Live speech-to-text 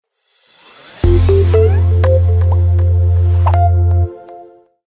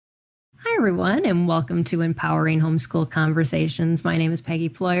everyone, and welcome to Empowering Homeschool Conversations. My name is Peggy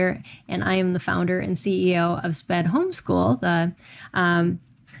Ployer, and I am the founder and CEO of SPED Homeschool,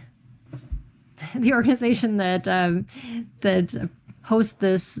 the organization that host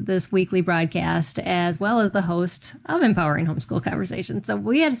this weekly broadcast, as well as the host of Empowering Homeschool Conversations. So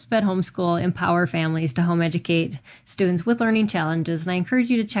we at SPED Homeschool empower families to home educate students with learning challenges. And I encourage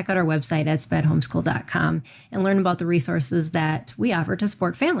you to check out our website at spedhomeschool.com and learn about the resources that we offer to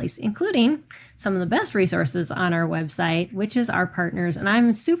support families, including some of the best resources on our website, which is our partners. And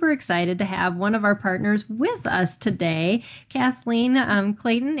I'm super excited to have one of our partners with us today. Kathleen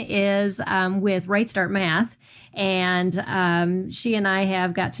Clayton is with Right Start Math, and she and I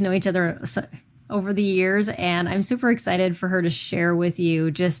have got to know each other over the years, and I'm super excited for her to share with you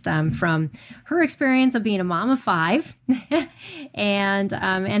just from her experience of being a mom of 5 and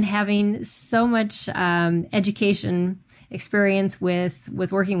having so much education experience with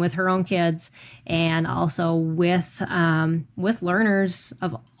working with her own kids, and also with learners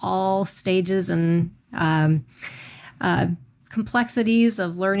of all stages and complexities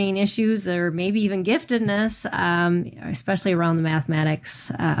of learning issues, or maybe even giftedness, especially around the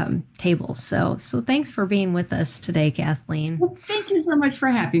mathematics table. So thanks for being with us today, Kathleen. Well, thank you so much for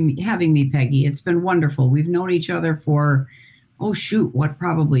having me, Peggy. It's been wonderful. We've known each other for,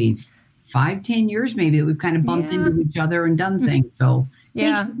 probably 5-10 years maybe, that we've kind of bumped into each other and done things. So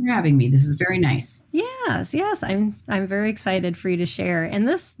thank you for having me. This is very nice. Yes. I'm very excited for you to share. And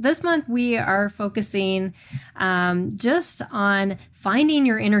this month we are focusing just on finding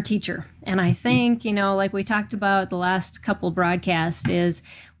your inner teacher. And I think, like we talked about the last couple broadcasts, is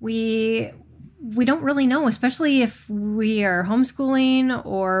we don't really know, especially if we are homeschooling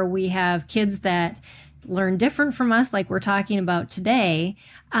or we have kids that learn different from us, like we're talking about today.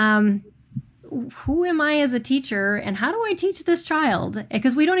 Who am I as a teacher, and how do I teach this child?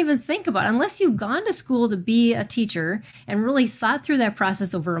 Because we don't even think about it. Unless you've gone to school to be a teacher and really thought through that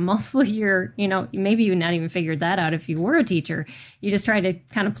process over a multiple year, maybe you not even figured that out if you were a teacher. You just try to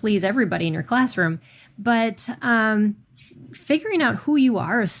kind of please everybody in your classroom. But figuring out who you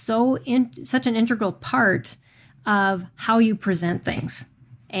are is such an integral part of how you present things.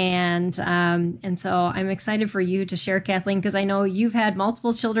 And so I'm excited for you to share, Kathleen, because I know you've had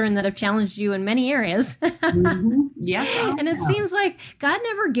multiple children that have challenged you in many areas. Mm-hmm. Yes. And it seems like God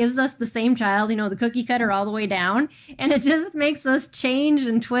never gives us the same child, the cookie cutter all the way down. And it just makes us change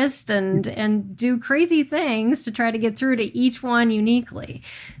and twist and do crazy things to try to get through to each one uniquely.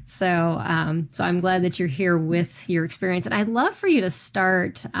 So I'm glad that you're here with your experience. And I'd love for you to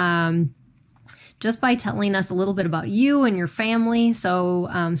start just by telling us a little bit about you and your family, so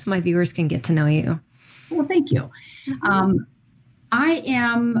my viewers can get to know you. Well, thank you. Mm-hmm. I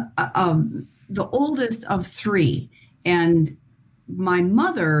am the oldest of 3, and my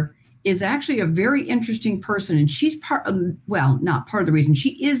mother is actually a very interesting person, and she's not part of the reason.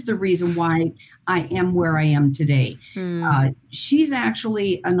 She is the reason why I am where I am today. She's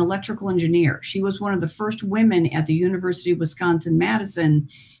actually an electrical engineer. She was one of the first women at the University of Wisconsin-Madison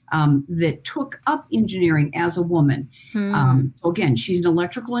that took up engineering as a woman. Again, she's an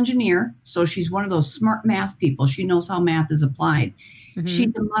electrical engineer, so she's one of those smart math people. She knows how math is applied. Mm-hmm.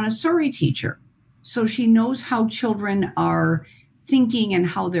 She's a Montessori teacher, so she knows how children are thinking and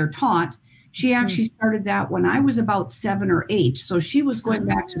how they're taught. She actually started that when I was about 7 or 8, so she was going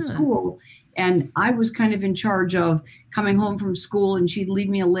back to school, and I was kind of in charge of coming home from school, and she'd leave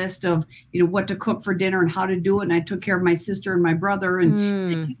me a list of, what to cook for dinner and how to do it. And I took care of my sister and my brother,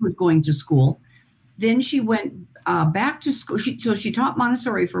 and he was going to school. Then she went back to school. So she taught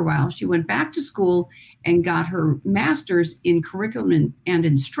Montessori for a while. She went back to school and got her master's in curriculum and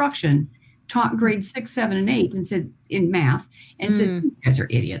instruction, taught grades 6, 7, and 8, and said in math, and said, these guys are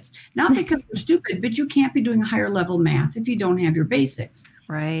idiots. Not because they're stupid, but you can't be doing higher level math if you don't have your basics.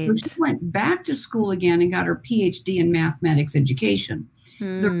 Right. So she went back to school again and got her PhD in mathematics education.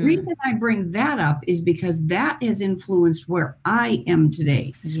 The reason I bring that up is because that has influenced where I am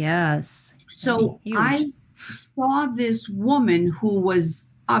today. Yes. So I saw this woman who was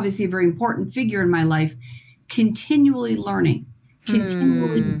obviously a very important figure in my life, continually learning,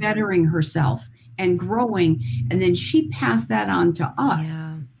 continually bettering herself and growing. And then she passed that on to us.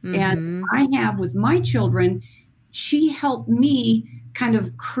 Yeah. And I have with my children, she helped me kind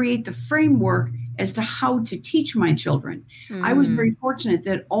of create the framework as to how to teach my children. I was very fortunate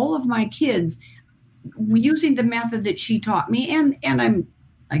that all of my kids, using the method that she taught me, and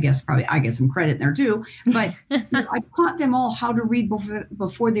I guess I get some credit there too, but I taught them all how to read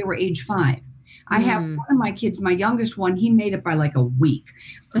before they were age 5. I have one of my kids, my youngest one, he made it by like a week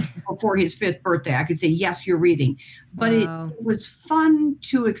before his 5th birthday. I could say, yes, you're reading. But it was fun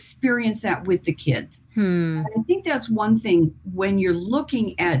to experience that with the kids. And I think that's one thing when you're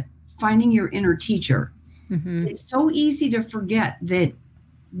looking at finding your inner teacher. It's so easy to forget that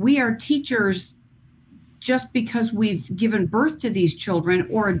we are teachers just because we've given birth to these children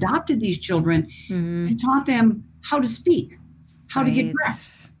or adopted these children and taught them how to speak, how to get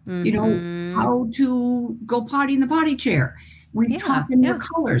dressed, you know, how to go potty in the potty chair. We've taught them their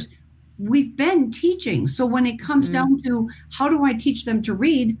colors. We've been teaching. So when it comes down to how do I teach them to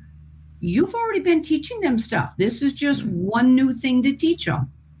read, you've already been teaching them stuff. This is just one new thing to teach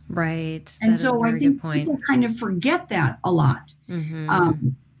them. Right. And so I think people kind of forget that a lot.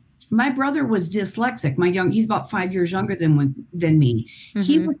 My brother was dyslexic. He's about 5 years younger than me.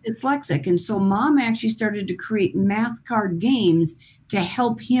 He was dyslexic. And so mom actually started to create math card games to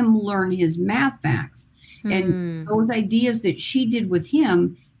help him learn his math facts. And those ideas that she did with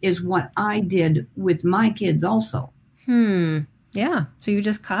him is what I did with my kids also. Yeah. So you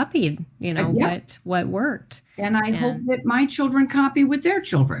just copied, you know, what worked. And I hope that my children copy with their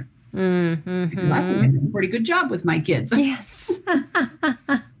children. I think I did a pretty good job with my kids. Yes.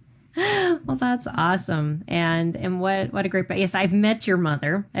 Well, that's awesome. And what a great, yes, I've met your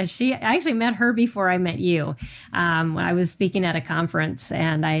mother. I actually met her before I met you. When I was speaking at a conference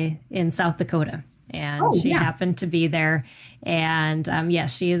in South Dakota. And she happened to be there. And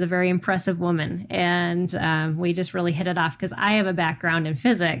yes, she is a very impressive woman. And we just really hit it off because I have a background in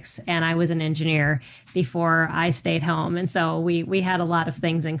physics and I was an engineer before I stayed home. And so we had a lot of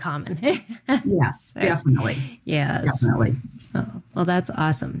things in common. Yes, definitely. Yes. Definitely. Oh, well, that's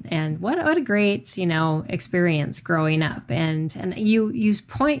awesome. And what a great, experience growing up. And you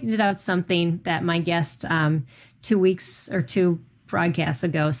pointed out something that my guest 2 weeks or two broadcasts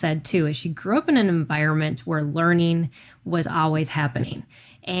ago said too, is she grew up in an environment where learning was always happening.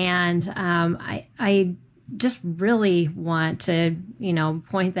 And I just really want to,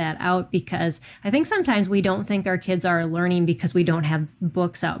 point that out because I think sometimes we don't think our kids are learning because we don't have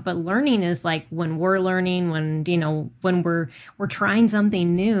books out, but learning is like when we're learning, when we're trying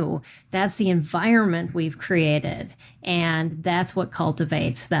something new, that's the environment we've created. And that's what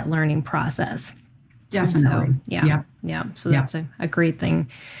cultivates that learning process. Definitely. So, So that's a great thing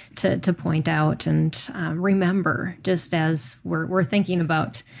to point out and remember, just as we're thinking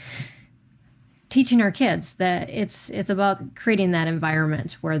about teaching our kids that it's about creating that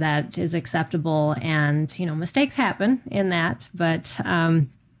environment where that is acceptable. And mistakes happen in that, but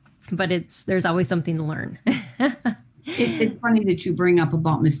there's always something to learn. It's funny that you bring up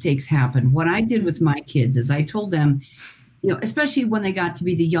about mistakes happen. What I did with my kids is I told them, especially when they got to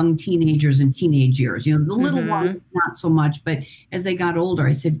be the young teenagers and teenage years, the little ones, not so much, but as they got older,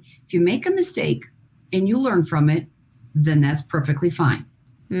 I said, if you make a mistake and you learn from it, then that's perfectly fine.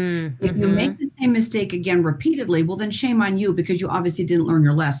 If you make the same mistake again repeatedly, well, then shame on you because you obviously didn't learn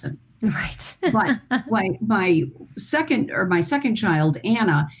your lesson. Right. But my second child,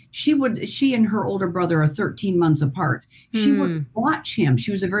 Anna, she and her older brother are 13 months apart. She would watch him.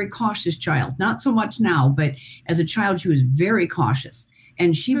 She was a very cautious child, not so much now, but as a child, she was very cautious.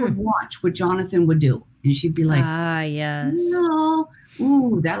 And she would watch what Jonathan would do. And she'd be like, yes. No,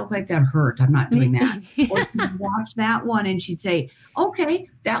 ooh, that looked like that hurt. I'm not doing that. Or she'd watch that one and she'd say, okay,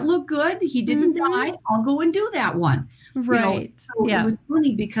 that looked good. He didn't die. I'll go and do that one. Right. So it was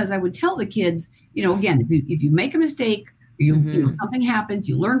funny because I would tell the kids, again, if you make a mistake, something happens,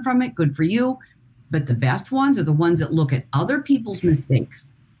 you learn from it, good for you. But the best ones are the ones that look at other people's mistakes.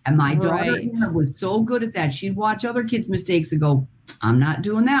 And my daughter Anna was so good at that. She'd watch other kids' mistakes and go, I'm not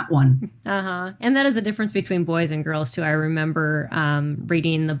doing that one. And that is a difference between boys and girls, too. I remember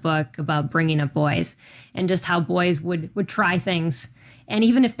reading the book about Bringing Up Boys and just how boys would try things. And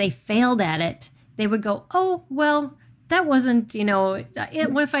even if they failed at it, they would go, oh, well, that wasn't,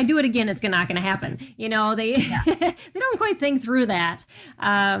 if I do it again, it's not going to happen. They they don't quite think through that.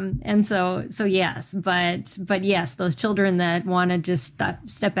 And so yes, but yes, those children that want to just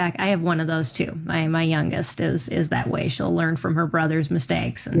step back. I have one of those too. My youngest is that way. She'll learn from her brother's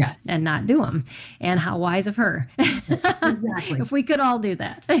mistakes and not do them. And how wise of her. Exactly. If we could all do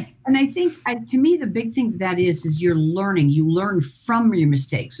that. And I think, to me, the big thing that is you're learning. You learn from your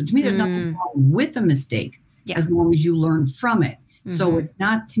mistakes. So to me, there's nothing wrong with a mistake. Yeah. As long as you learn from it. So it's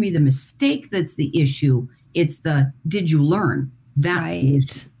not, to me, the mistake that's the issue. It's did you learn? That's the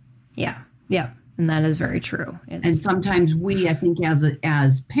issue. Yeah. Yeah. And that is very true. And sometimes we, I think,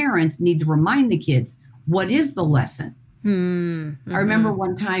 as parents, need to remind the kids, what is the lesson? I remember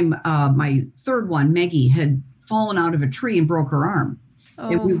one time, my third one, Maggie, had fallen out of a tree and broke her arm.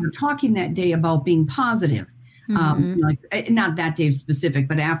 And we were talking that day about being positive. Like not that day specific,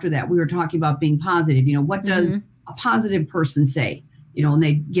 but after that, we were talking about being positive. What does a positive person say? And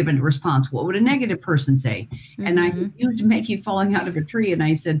they give a response. What would a negative person say? And I used Mickey falling out of a tree. And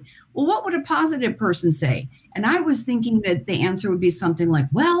I said, well, what would a positive person say? And I was thinking that the answer would be something like,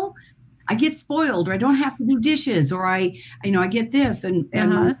 well, I get spoiled, or I don't have to do dishes, or I get this. And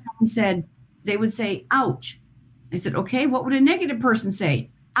my son said, they would say, ouch. I said, okay, what would a negative person say?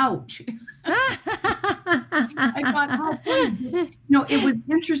 Ouch. I thought, how funny. It was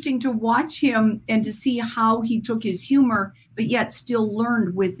interesting to watch him and to see how he took his humor, but yet still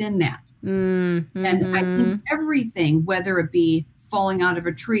learned within that. And I think everything, whether it be falling out of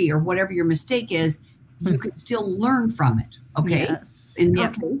a tree or whatever your mistake is, you could still learn from it. Okay. Yes. In your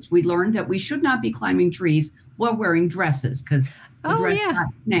case, we learned that we should not be climbing trees while wearing dresses, because the dress got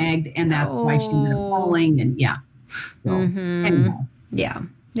snagged, and that's why she ended up falling. And so, anyway.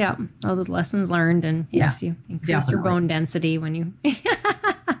 Yeah. All those lessons learned, and yes, you increase your bone density when you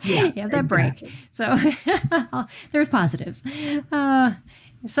you have that break. So there's positives.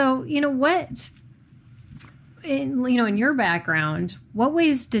 So what? In your background, what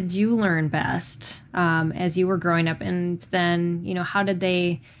ways did you learn best as you were growing up? And then, how did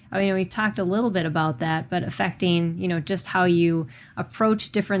they, we talked a little bit about that, but affecting, just how you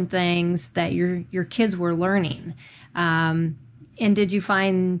approach different things that your kids were learning. And did you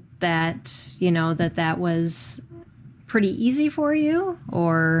find that, that was pretty easy for you,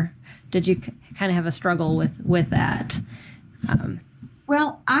 or did you kind of have a struggle with that?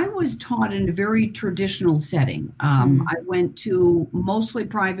 Well, I was taught in a very traditional setting. I went to mostly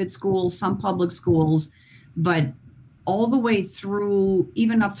private schools, some public schools, but all the way through,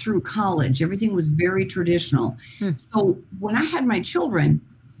 even up through college, everything was very traditional. So when I had my children,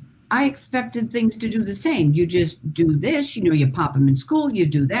 I expected things to do the same. You just do this, you pop them in school, you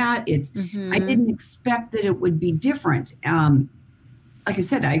do that. I didn't expect that it would be different. Like I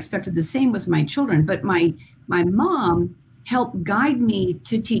said, I expected the same with my children, but my mom helped guide me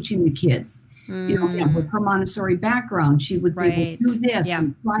to teaching the kids. With her Montessori background, she would say, well, do this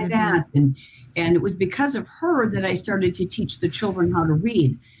and try that. And it was because of her that I started to teach the children how to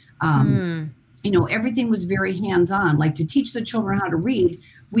read. Everything was very hands-on. Like, to teach the children how to read,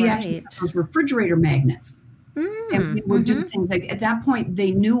 we actually had those refrigerator magnets. And we would do things like, at that point, they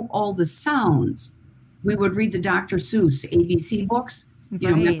knew all the sounds. We would read the Dr. Seuss ABC books.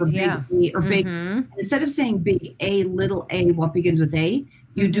 Remember big A or big, instead of saying big A, little a, what begins with A,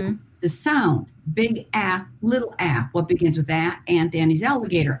 you do the sound, big A, little a, what begins with A, Aunt Annie's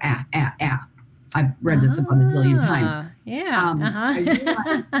alligator, a. I've read this about a zillion times. I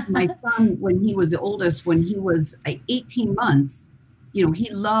realized my son, when he was the oldest, when he was 18 months, he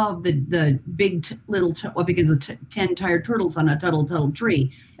loved the big little, what begins with 10 tired turtles on a tuttle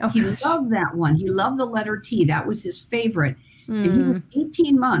tree. He loved that one. He loved the letter T. That was his favorite. And he was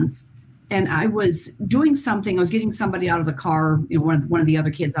 18 months, and I was doing something. I was getting somebody out of the car, one of the other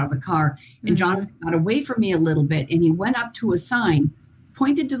kids out of the car, and Jonathan got away from me a little bit, and he went up to a sign,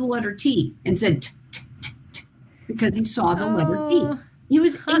 pointed to the letter T, and said, t, t, t, t, because he saw the letter T. He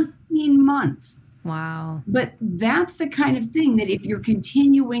was 18 months. Wow. But that's the kind of thing that if you're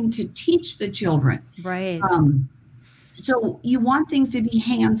continuing to teach the children. Right. So you want things to be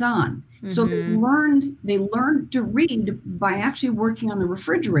hands-on. So they learned to read by actually working on the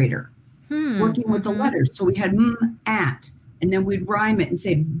refrigerator, working with the letters. So we had at, and then we'd rhyme it and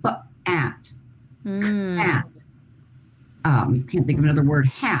say at, at. Can't think of another word,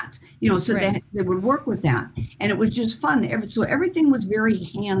 hat. So they would work with that, and it was just fun. So everything was very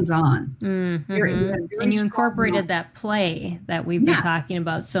hands-on. And you incorporated that play that we've been talking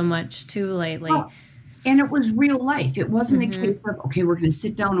about so much too lately. Oh. And it was real life. It wasn't a case of, okay, we're going to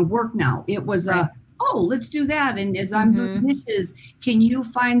sit down and work now. It was let's do that. And as I'm doing dishes, can you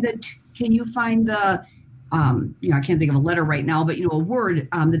find the I can't think of a letter right now, but a word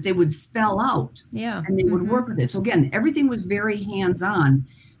that they would spell out. Yeah. And they would work with it. So again, everything was very hands-on.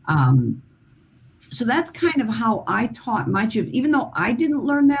 So that's kind of how I taught my children. Even though I didn't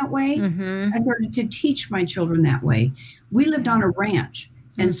learn that way, I started to teach my children that way. We lived on a ranch.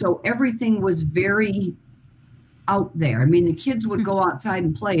 And so everything was very out there. I mean, the kids would go outside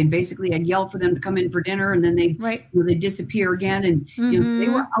and play, and basically I'd yell for them to come in for dinner, and then they'd disappear again. And they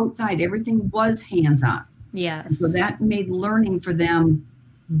were outside. Everything was hands-on. Yes. And so that made learning for them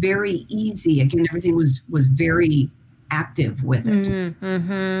very easy. Again, everything was very active with it.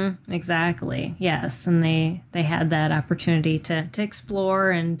 Exactly. Yes. And they had that opportunity to explore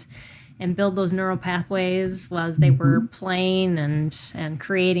and and build those neural pathways while they were playing and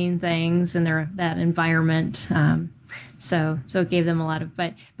creating things in that environment. So it gave them a lot of,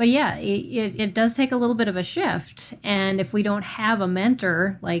 but yeah, it does take a little bit of a shift. And if we don't have a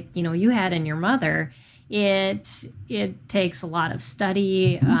mentor like, you had in your mother, it takes a lot of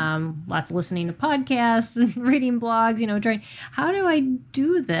study, lots of listening to podcasts and reading blogs, trying, how do I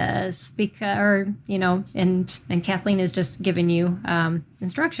do this? And Kathleen is just giving you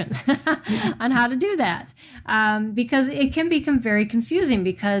instructions on how to do that. Because it can become very confusing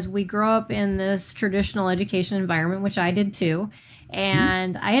because we grow up in this traditional education environment, which I did too.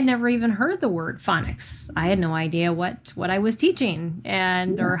 And I had never even heard the word phonics. I had no idea what I was teaching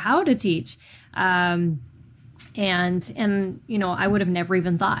or how to teach. And I would have never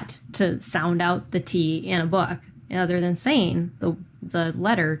even thought to sound out the T in a book other than saying the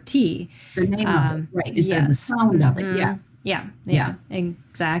letter T. The name of it, right? Is that the sound of it? Yeah,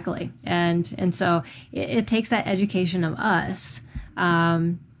 exactly. And so it takes that education of us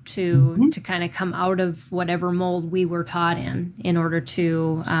to kind of come out of whatever mold we were taught in order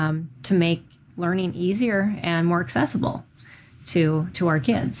to make learning easier and more accessible to our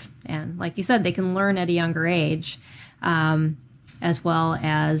kids. And like you said, they can learn at a younger age, as well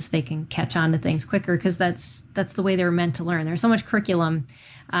as they can catch on to things quicker because that's the way they're meant to learn. There's so much curriculum,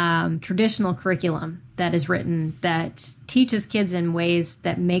 traditional curriculum that is written that teaches kids in ways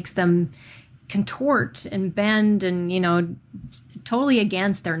that makes them contort and bend and, totally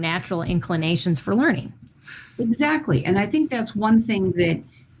against their natural inclinations for learning. Exactly. And I think that's one thing that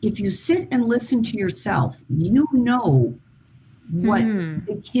if you sit and listen to yourself, what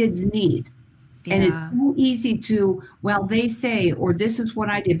the kids need. Yeah. And it's so easy to, they say, or this is what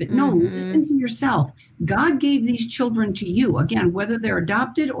I did. But no, listen to yourself. God gave these children to you. Again, whether they're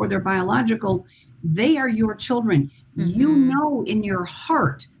adopted or they're biological, they are your children. You know in your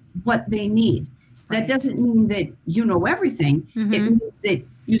heart what they need. That doesn't mean that you know everything. It means that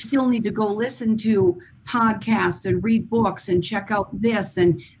you still need to go listen to podcasts and read books and check out this.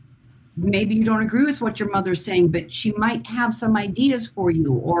 And maybe you don't agree with what your mother's saying, but she might have some ideas for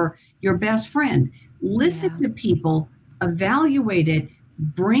you or your best friend. Listen to people, evaluate it,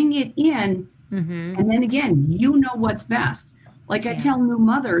 bring it in. And then again, you know what's best. Like I tell new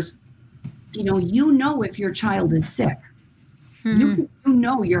mothers, if your child is sick. You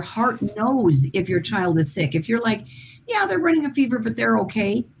know, your heart knows if your child is sick. If you're like, they're running a fever, but they're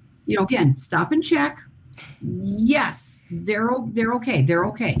okay. Again, stop and check. Yes, they're okay. They're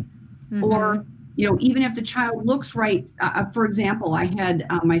okay. Or, even if the child looks right, for example, I had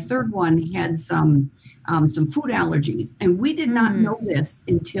my third one, he had some food allergies. And we did not know this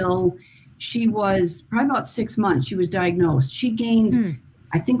until she was probably about 6 months. She was diagnosed. She gained,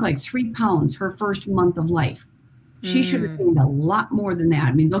 I think, like 3 pounds her first month of life. She should have gained a lot more than that.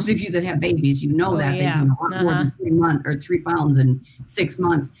 I mean, those of you that have babies, you know that they gain a lot more than 3 months or 3 pounds in 6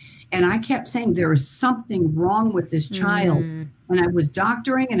 months. And I kept saying there is something wrong with this child. And I was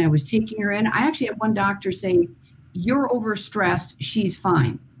doctoring and I was taking her in. I actually had one doctor say, "You're overstressed. She's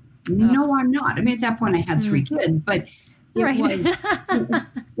fine." No, I'm not. I mean, at that point I had 3 kids, but it was,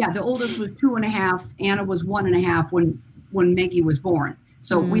 the oldest was 2.5. Anna was 1.5 when Maggie was born.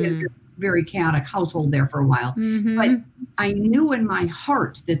 So we had a very chaotic household there for a while. But I knew in my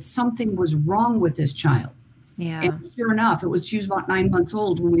heart that something was wrong with this child. Yeah. And sure enough, she was about 9 months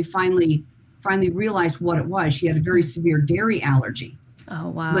old when we finally realized what it was. She had a very severe dairy allergy. Oh,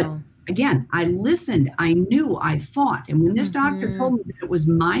 wow. But again, I listened. I knew. I fought. And when this doctor told me that it was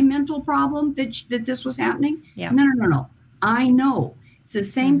my mental problem that this was happening, no. I know. It's the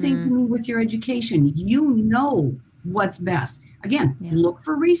same thing to me with your education. You know what's best. Again, look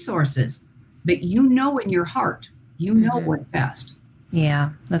for resources, but you know in your heart, you know what's best. Yeah,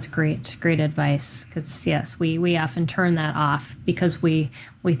 that's great advice. Because yes, we often turn that off because we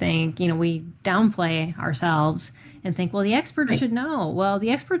think, we downplay ourselves and think, well, the experts should know. Well,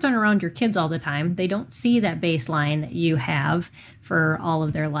 the experts aren't around your kids all the time. They don't see that baseline that you have for all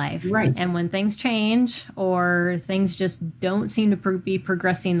of their life. Right. And when things change or things just don't seem to be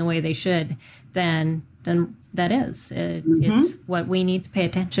progressing the way they should, then that is. It's what we need to pay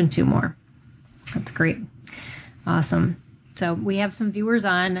attention to more. That's great. Awesome. So we have some viewers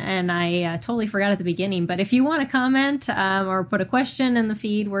on, and I totally forgot at the beginning, but if you want to comment or put a question in the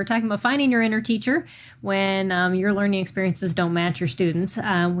feed, we're talking about finding your inner teacher when your learning experiences don't match your students.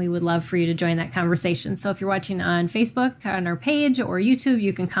 We would love for you to join that conversation. So if you're watching on Facebook, on our page, or YouTube,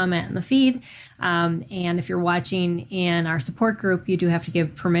 you can comment in the feed. And if you're watching in our support group, you do have to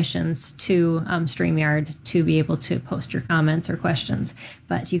give permissions to StreamYard to be able to post your comments or questions.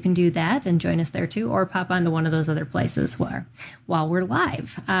 But you can do that and join us there too, or pop onto one of those other places while we're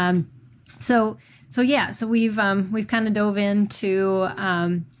live. So we've kind of dove into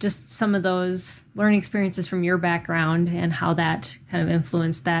just some of those learning experiences from your background and how that kind of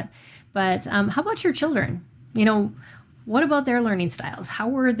influenced that. But how about your children? What about their learning styles? How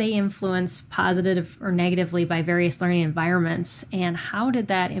were they influenced positive or negatively by various learning environments? And how did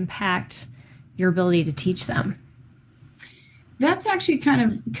that impact your ability to teach them? That's actually kind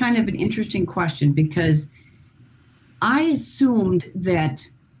of an interesting question, because I assumed that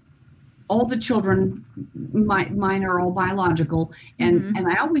all the children, mine are all biological, and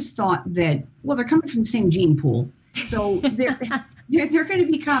I always thought that, well, they're coming from the same gene pool, so they're going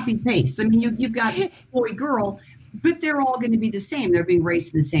to be copy paste. I mean, you've got boy girl, but they're all going to be the same. They're being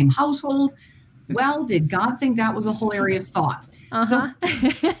raised in the same household. Well, did God think that was a hilarious thought? So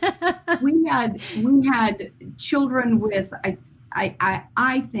we had children with,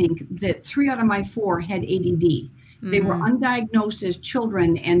 I think that 3 out of my 4 had ADD. They were undiagnosed as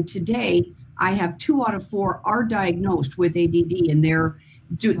children, and today I have 2 out of 4 are diagnosed with ADD, and they're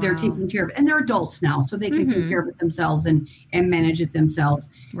taking care of it. And they're adults now, so they can take care of it themselves and manage it themselves.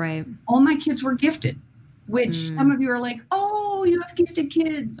 Right. All my kids were gifted, which some of you are like, oh, you have gifted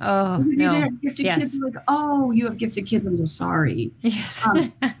kids. Oh, no. Have gifted kids. Like, oh, you have gifted kids. I'm so sorry. Yes.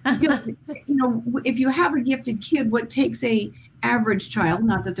 If you have a gifted kid, what takes a average child,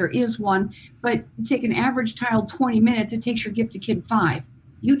 not that there is one, but take an average child 20 minutes, it takes your gifted kid 5.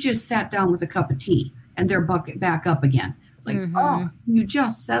 You just sat down with a cup of tea and they're back up again. It's like, oh, you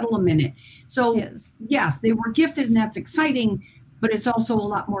just settle a minute. So yes, they were gifted, and that's exciting, but it's also a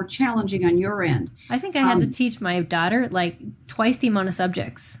lot more challenging on your end. I think I had to teach my daughter like twice the amount of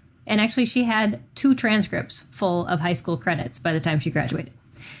subjects. And actually she had 2 transcripts full of high school credits by the time she graduated,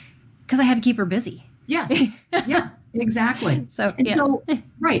 because I had to keep her busy. Yes. Yeah, exactly. So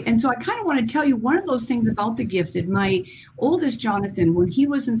right. And so I kind of want to tell you one of those things about the gifted. My oldest Jonathan, when he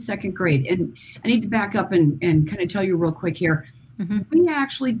was in 2nd grade, and I need to back up and kind of tell you real quick here, we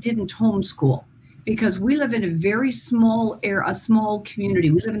actually didn't homeschool, because we live in a very small a small community.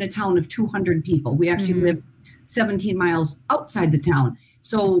 We live in a town of 200 people. We actually live 17 miles outside the town.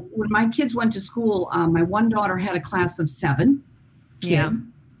 So when my kids went to school, my one daughter had a class of 7 kids. Yeah.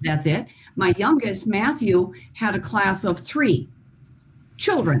 That's it. My youngest, Matthew, had a class of 3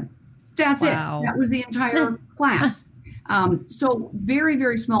 children. That's it. That was the entire class. So very,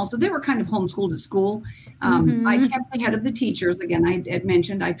 very small. So they were kind of homeschooled at school. I kept ahead of the teachers. Again, I had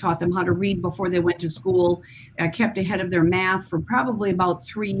mentioned I taught them how to read before they went to school. I kept ahead of their math for probably about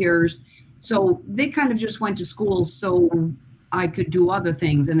 3 years. So they kind of just went to school so I could do other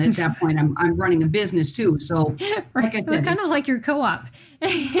things. And at that point, I'm running a business too. So like it was kind of like your co-op.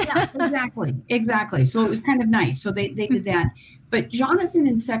 Yeah, exactly. So it was kind of nice. So they did that. But Jonathan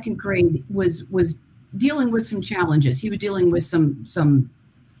in 2nd grade was dealing with some challenges. He was dealing with some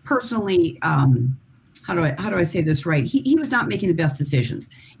personally, how do I say this right? He was not making the best decisions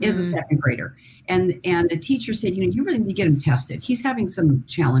as a 2nd grader. And the teacher said, you really need to get him tested. He's having some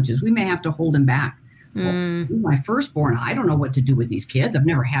challenges. We may have to hold him back. Well, my firstborn, I don't know what to do with these kids. I've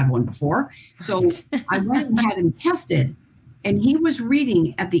never had one before. So I went and had him tested, and he was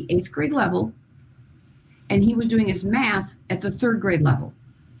reading at the 8th grade level, and he was doing his math at the 3rd grade level.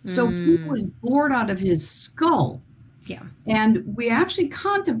 So he was bored out of his skull. Yeah. And we actually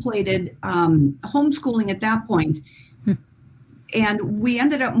contemplated homeschooling at that point. And we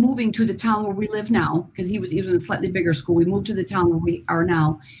ended up moving to the town where we live now, because he was in a slightly bigger school. We moved to the town where we are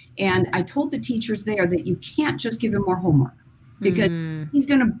now. And I told the teachers there that you can't just give him more homework, because he's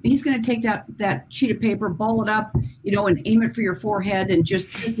gonna take that sheet of paper, ball it up, and aim it for your forehead, and just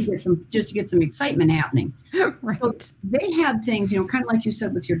to get some excitement happening. Right. So they had things, kind of like you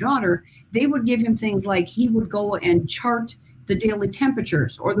said with your daughter. They would give him things like he would go and chart the daily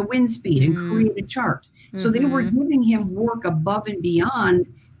temperatures or the wind speed and create a chart. So they were giving him work above and beyond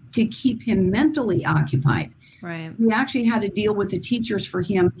to keep him mentally occupied. Right. We actually had to deal with the teachers for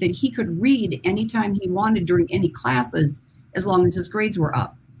him that he could read anytime he wanted during any classes, as long as his grades were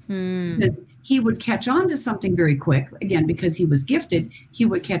up. Because he would catch on to something very quick. Again, because he was gifted, he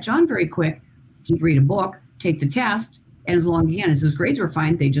would catch on very quick. He'd read a book, take the test, and as long, again, as his grades were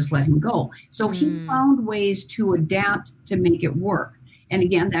fine, they just let him go. So he found ways to adapt to make it work. And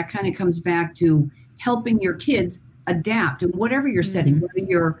again, that kind of comes back to helping your kids adapt in whatever you're setting, whether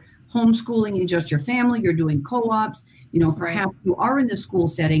you're homeschooling in just your family, you're doing co-ops, perhaps you are in the school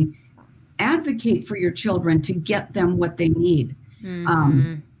setting. Advocate for your children to get them what they need.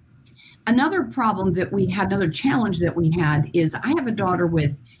 Another problem that we had, another challenge that we had is I have a daughter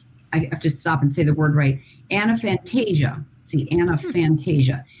with, I have to stop and say the word right, anaphantasia. See,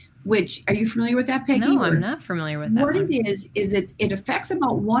 anaphantasia, which, are you familiar with that, Peggy? No, I'm not familiar with that What one. it is it affects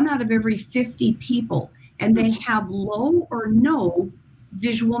about 1 out of every 50 people, and they have low or no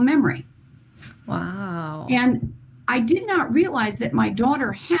visual memory. Wow. And I did not realize that my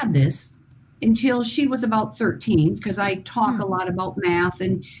daughter had this until she was about 13, because I talk a lot about math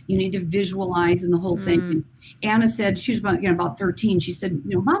and you need to visualize and the whole thing. And Anna said, she was about 13. She said,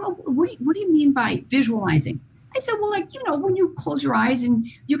 Mama, what do you mean by visualizing? I said, well, like, when you close your eyes and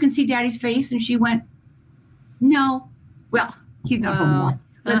you can see Daddy's face. And she went, no. Well, he's not home a lot.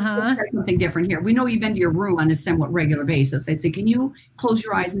 Let's try something different here. We know you've been to your room on a somewhat regular basis. I said, can you close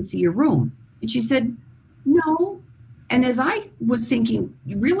your eyes and see your room? And she said, no. And as I was thinking,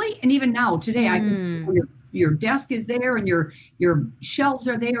 really? And even now, today, I can see your desk is there, and your shelves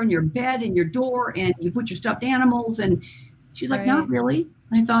are there, and your bed and your door, and you put your stuffed animals. And she's like, not really.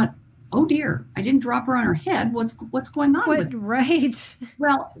 And I thought, oh dear, I didn't drop her on her head. What's going on with her? Right.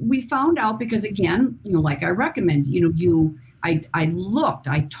 Well, we found out because, again, like I recommend, I looked,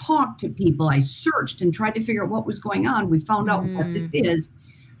 I talked to people, I searched and tried to figure out what was going on. We found out what this is.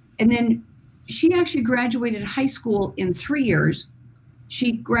 And then she actually graduated high school in 3 years.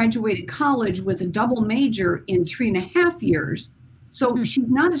 She graduated college with a double major in 3.5 years. So she's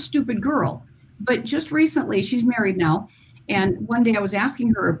not a stupid girl. But just recently, she's married now. And one day I was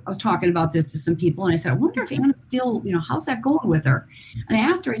asking her, I was talking about this to some people, and I said, I wonder if Anna's still, how's that going with her? And I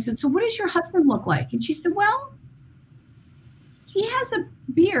asked her, I said, so what does your husband look like? And she said, well, he has a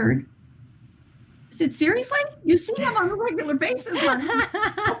beard. I said, seriously? You see him on a regular basis, honey.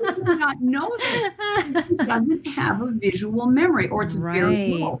 How would you not know that? He doesn't have a visual memory, or it's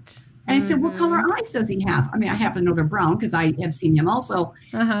very low. And I said, what color eyes does he have? I mean, I happen to know they're brown because I have seen him also.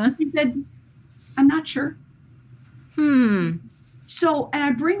 He said, I'm not sure. So, and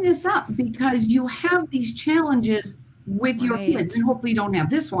I bring this up because you have these challenges with your kids, and hopefully you don't have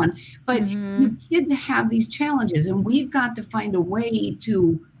this one, but your kids have these challenges, and we've got to find a way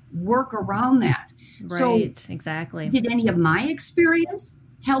to work around that. Right, so, exactly. Did any of my experience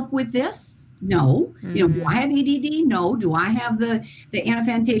help with this? No. Do I have ADD? No. Do I have the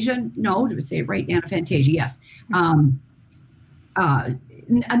anaphantasia? No. Did I say it right? Anaphantasia, yes.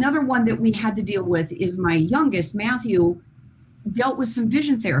 Another one that we had to deal with is my youngest, Matthew, dealt with some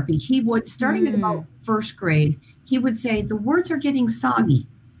vision therapy. He would, starting at about first grade, he would say, the words are getting soggy.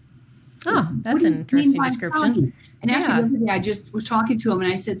 Oh, that's an interesting description. Soggy? And actually, the other day, I just was talking to him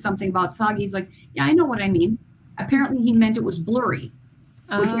and I said something about soggy. He's like, yeah, I know what I mean. Apparently, he meant it was blurry,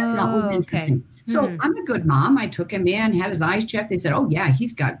 which I thought was interesting. Okay. So I'm a good mom. I took him in, had his eyes checked. They said, oh, yeah,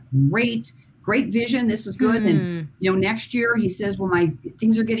 he's got great vision. This is good. And, next year he says, well, my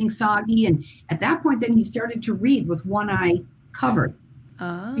things are getting soggy. And at that point, then he started to read with one eye covered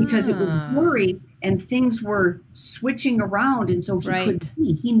because it was blurry and things were switching around. And so he couldn't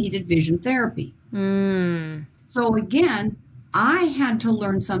see. He needed vision therapy. So again, I had to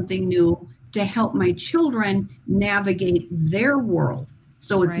learn something new to help my children navigate their world.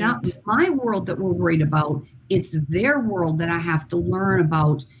 So it's not my world that we're worried about. It's their world that I have to learn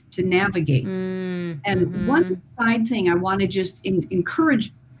about to navigate. And one side thing I want to just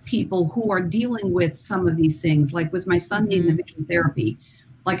encourage people who are dealing with some of these things, like with my son needing the vision therapy.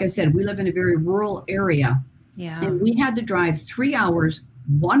 Like I said, we live in a very rural area. And we had to drive 3 hours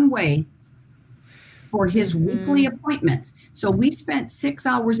one way for his weekly appointments. So we spent 6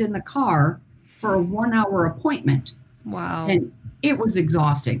 hours in the car for a 1 hour appointment. Wow. And it was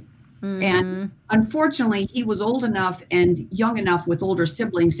exhausting. And unfortunately, he was old enough and young enough with older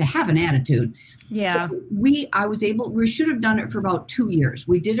siblings to have an attitude. Yeah. So we should have done it for about 2 years.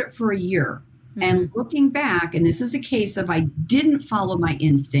 We did it for a year. And looking back, and this is a case of I didn't follow my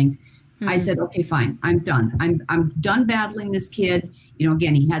instinct. I said, okay, fine, I'm done. I'm done battling this kid.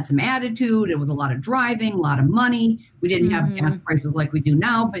 Again, he had some attitude. It was a lot of driving, a lot of money. We didn't have gas prices like we do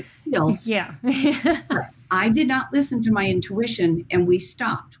now, but still. Yeah. I did not listen to my intuition, and we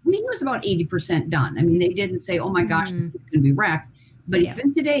stopped. He was about 80% done. I mean, they didn't say, oh my gosh, this is going to be wrecked. But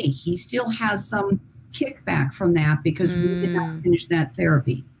even today, he still has some kickback from that because we did not finish that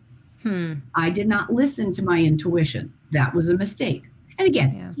therapy. I did not listen to my intuition. That was a mistake. And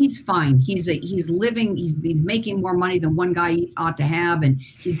again, he's fine. He's living, he's making more money than one guy ought to have, and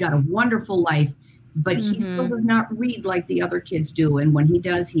he's got a wonderful life, but he still does not read like the other kids do. And when he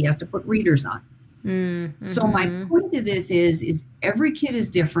does, he has to put readers on. So my point to this is every kid is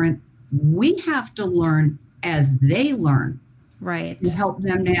different. We have to learn as they learn. Right. To help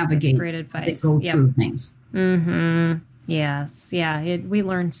them navigate. That's great advice. Go through things. Yes. Yeah. We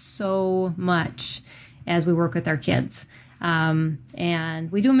learn so much as we work with our kids.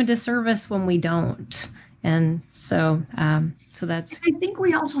 And we do them a disservice when we don't. And so, So that's, I think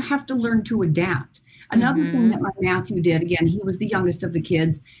we also have to learn to adapt. Another thing that my Matthew did, again, he was the youngest of the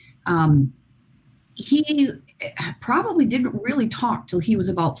kids. He probably didn't really talk till he was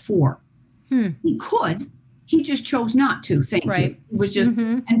about 4. He could. He just chose not to. Thank you. It was just,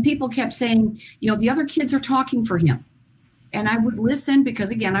 and people kept saying, the other kids are talking for him. And I would listen because,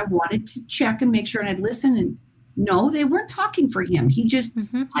 again, I wanted to check and make sure, and I'd listen. And no, they weren't talking for him. He just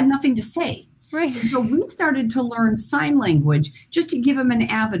had nothing to say. Right. And so we started to learn sign language just to give him an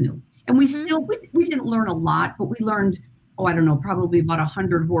avenue. And we still, we didn't learn a lot, but we learned, I don't know, probably about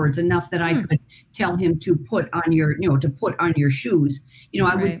 100 words, enough that I could tell him to put on your, to put on your shoes.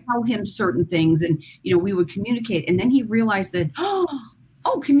 I would tell him certain things, and, we would communicate. And then he realized that, oh,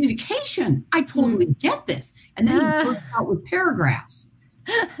 communication, I totally get this. And then he burst out with paragraphs.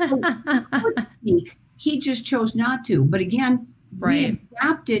 So he could speak, he just chose not to. But again, we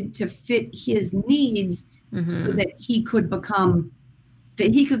adapted to fit his needs so that he could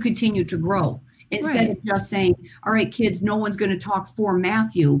continue to grow. Instead of just saying, all right, kids, no one's going to talk for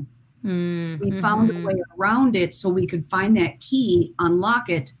Matthew. We found a way around it so we could find that key, unlock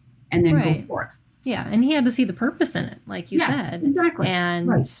it, and then go forth. Yeah, and he had to see the purpose in it, like you said. Exactly.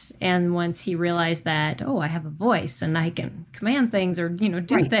 And once he realized that, I have a voice and I can command things or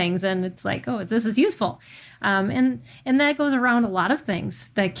do things, and it's like, this is useful, and that goes around a lot of things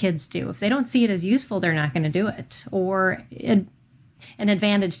that kids do. If they don't see it as useful, they're not going to do it, or an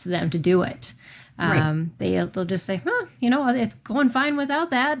advantage to them to do it. They'll just say, it's going fine without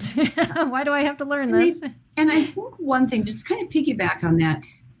that. Why do I have to learn this? And I think one thing, just to kind of piggyback on that,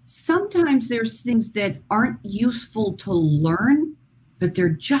 sometimes there's things that aren't useful to learn, but they're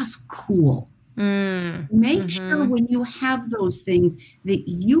just cool. Make sure when you have those things that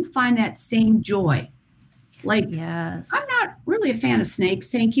you find that same joy. Like, I'm not really a fan of snakes,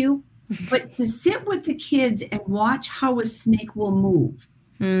 thank you. But to sit with the kids and watch how a snake will move.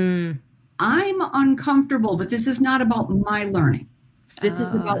 I'm uncomfortable, but this is not about my learning. This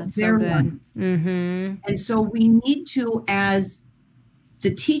is about their learning. And so we need to, as the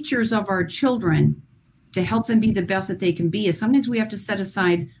teachers of our children, to help them be the best that they can be, is sometimes we have to set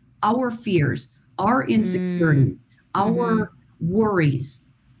aside our fears, our insecurities, our worries.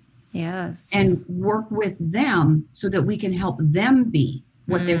 Yes. And work with them so that we can help them be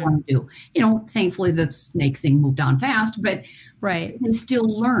what they want to do. Thankfully the snake thing moved on fast, but they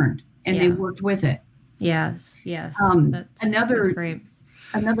still learned and they worked with it. Yes. That's great.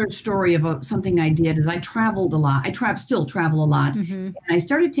 Another story about something I did is I traveled a lot. I still travel a lot. And I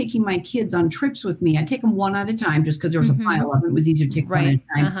started taking my kids on trips with me. I take them one at a time just because there was a pile of them. It was easier to take one at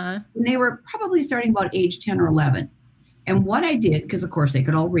a time. And they were probably starting about age 10 or 11. And what I did, because of course they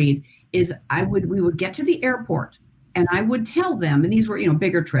could all read, is we would get to the airport and I would tell them, and these were,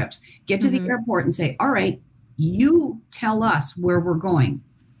 bigger trips, get to the airport and say, all right, you tell us where we're going.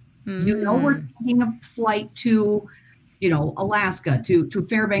 We're taking a flight to, Alaska, to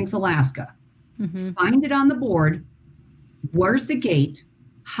Fairbanks, Alaska. Find it on the board. Where's the gate?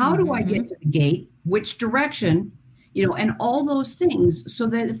 How do I get to the gate? Which direction? And all those things, so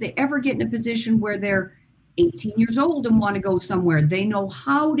that if they ever get in a position where they're 18 years old and want to go somewhere, they know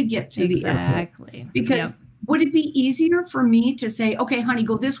how to get to the airport. Because would it be easier for me to say, okay, honey,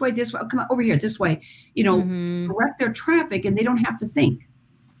 go this way, come on, over here, this way, direct their traffic, and they don't have to think.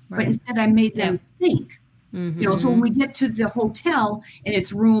 But instead I made them think. So when we get to the hotel and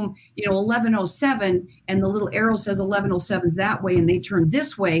it's room, 1107, and the little arrow says 1107's that way and they turn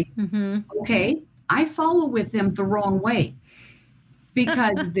this way, okay, I follow with them the wrong way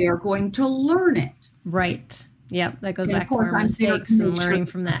because they're going to learn it. Right. Yep. That goes back to our mistakes and learning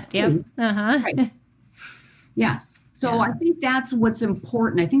from that. Yep. Right. Yes. So I think that's what's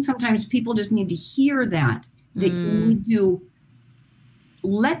important. I think sometimes people just need to hear that you need to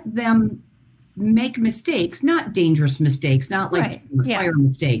let them make mistakes, not dangerous mistakes, not like fire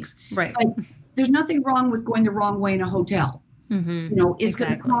mistakes. Right. But there's nothing wrong with going the wrong way in a hotel. It's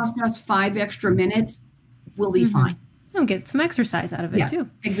going to cost us 5 extra minutes. We'll be fine. And get some exercise out of it too.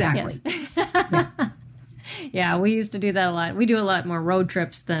 Exactly. Yeah, we used to do that a lot. We do a lot more road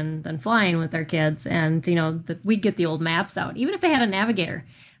trips than flying with our kids. And, we'd get the old maps out. Even if they had a navigator,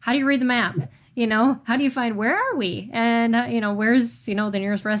 how do you read the map? How do you find, where are we? And, where's, the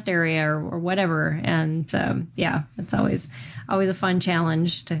nearest rest area or whatever. And, it's always a fun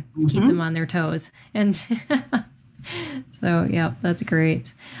challenge to keep them on their toes. And so, that's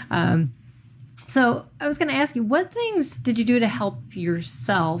great. So I was going to ask you, what things did you do to help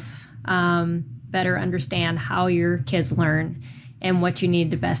yourself better understand how your kids learn and what you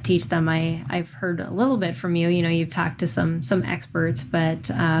need to best teach them? I've heard a little bit from you. You've talked to some experts, but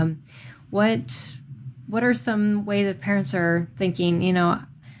what what are some ways that parents are thinking,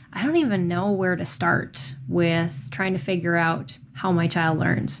 I don't even know where to start with trying to figure out how my child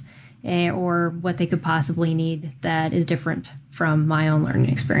learns, or what they could possibly need that is different from my own learning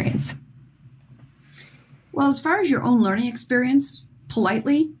experience? Well, as far as your own learning experience,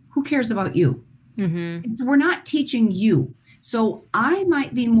 politely, who cares about you? Mm-hmm. We're not teaching you. So I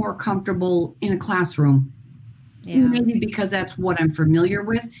might be more comfortable in a classroom, maybe because that's what I'm familiar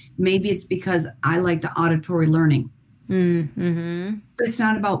with. Maybe it's because I like the auditory learning. Mm-hmm. But it's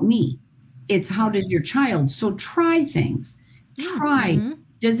not about me. It's how does your child? So try things. Try. Mm-hmm.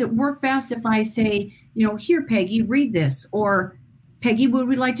 Does it work best if I say, here, Peggy, read this? Or, Peggy, would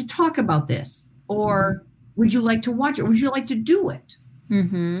we like to talk about this? Or would you like to watch it? Would you like to do it?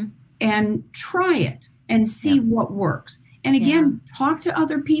 Mm-hmm. And try it and see what works. And again, talk to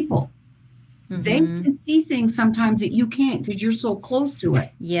other people. Mm-hmm. They can see things sometimes that you can't because you're so close to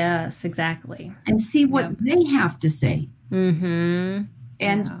it. Yes, exactly. And see what they have to say. Mm-hmm.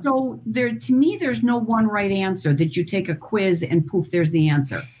 And so to me, there's no one right answer that you take a quiz and poof, there's the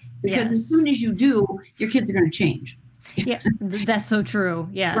answer. Because as soon as you do, your kids are going to change. Yeah, that's so true.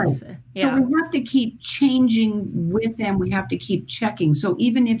 Yes. Right. Yeah. So we have to keep changing with them. We have to keep checking. So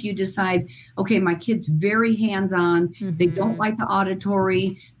even if you decide, okay, my kid's very hands-on, they don't like the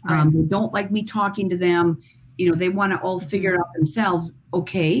auditory, they don't like me talking to them, they want to all figure it out themselves.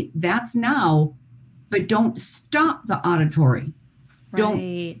 Okay, that's now, but don't stop the auditory.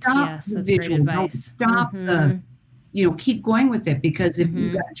 Don't stop the visual. Don't stop the, keep going with it, because if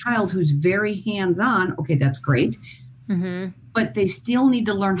you've got a child who's very hands-on, okay, that's great. Mm-hmm. But they still need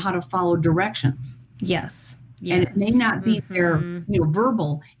to learn how to follow directions. Yes. And it may not be their,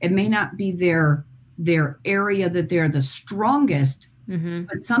 verbal. It may not be their area that they're the strongest. Mm-hmm.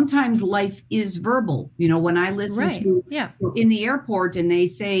 But sometimes life is verbal. When I listen to in the airport and they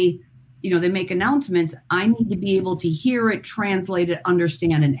say, they make announcements, I need to be able to hear it, translate it,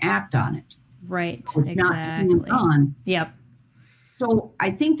 understand, and act on it. Right. So it's not hands-on. Yep. So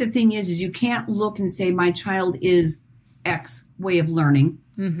I think the thing is you can't look and say my child is X way of learning.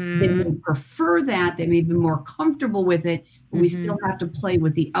 Mm-hmm. They may prefer that. They may be more comfortable with it, but we still have to play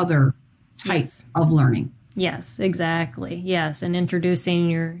with the other types of learning. Yes, exactly. Yes. And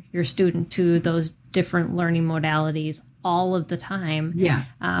introducing your student to those different learning modalities all of the time,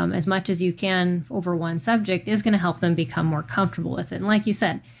 as much as you can over one subject, is going to help them become more comfortable with it. And like you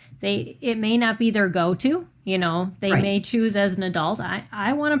said, it may not be their go-to. They may choose as an adult,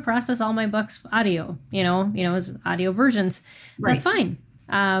 I want to process all my books audio, as audio versions. That's fine.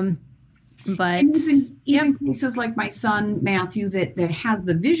 But and even cases like my son, Matthew, that has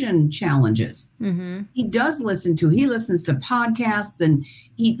the vision challenges, he listens to podcasts, and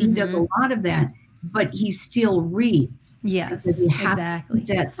he does a lot of that, but he still reads. Yes, exactly.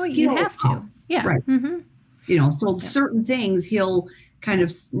 That skill you have to. Yeah. Right. Mm-hmm. Certain things he'll kind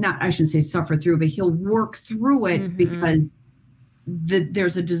of I shouldn't say suffer through, but he'll work through it because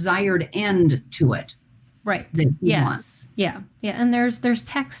there's a desired end to it. Right. Yes. Yeah. Yeah. And there's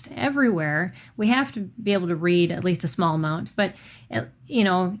text everywhere. We have to be able to read at least a small amount, but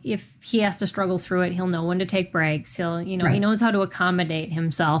if he has to struggle through it, he'll know when to take breaks. He'll, he knows how to accommodate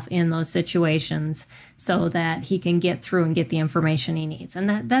himself in those situations so that he can get through and get the information he needs.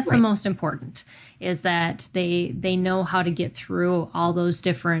 And that's the most important, is that they know how to get through all those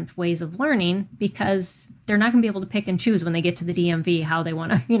different ways of learning, because they're not going to be able to pick and choose when they get to the DMV how they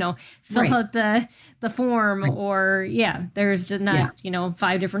want to, fill out the form, or there's just not,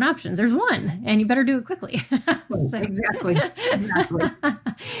 5 different options. There's one, and you better do it quickly. Exactly.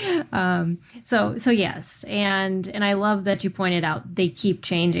 So yes. And I love that you pointed out they keep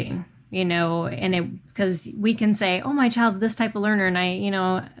changing, and because we can say, oh, my child's this type of learner. And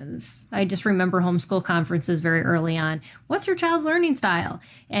I just remember homeschool conferences very early on. What's your child's learning style?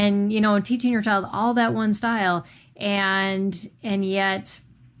 And, teaching your child all that one style, and yet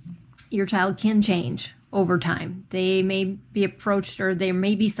your child can change over time. They may be approached, or there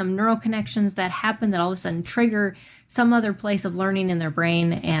may be some neural connections that happen that all of a sudden trigger some other place of learning in their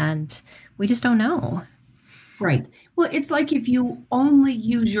brain, and we just don't know. Right. Well, it's like if you only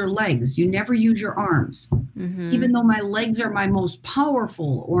use your legs, you never use your arms. Mm-hmm. Even though my legs are my most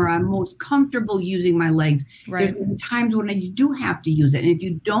powerful, or I'm most comfortable using my legs, there's times when you do have to use it. And if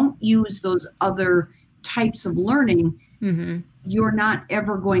you don't use those other types of learning, you're not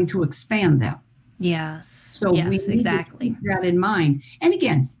ever going to expand them. Yes. So we need to keep that in mind. And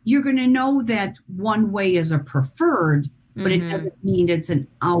again, you're going to know that one way is a preferred, but it doesn't mean it's an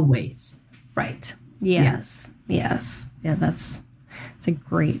always. Right. Yes. Yeah, that's it's a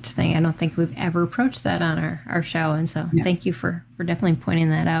great thing. I don't think we've ever approached that on our show. And so thank you for definitely pointing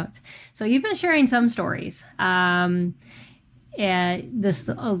that out. So you've been sharing some stories. This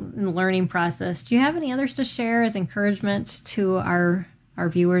learning process. Do you have any others to share as encouragement to our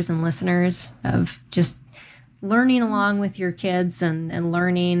viewers and listeners of just learning along with your kids and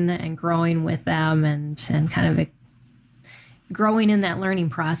learning and growing with them and kind of growing in that learning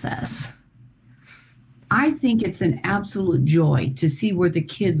process? I think it's an absolute joy to see where the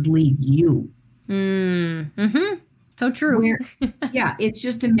kids lead you. Mm-hmm. So true. Yeah, it's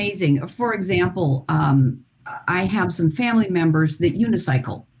just amazing. For example, I have some family members that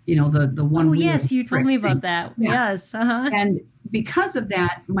unicycle, the one. Oh, yes, you told me about that. Yes. Uh-huh. And because of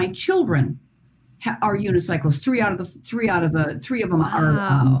that, my children are unicyclists. Three of them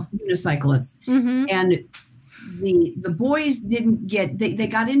are unicyclists. Mm-hmm. And the boys didn't they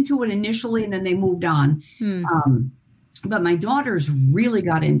got into it initially and then they moved on. But my daughters really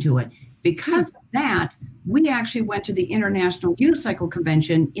got into it. Because of that, we actually went to the International Unicycle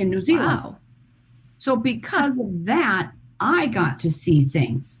Convention in New Zealand. Wow. So because of that, I got to see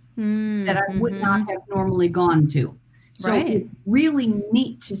things that I would not have normally gone to. So it's really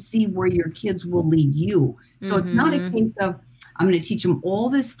neat to see where your kids will lead you. So it's not a case of, I'm going to teach them all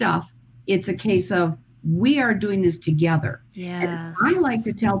this stuff. It's a case of, we are doing this together. Yes. And I like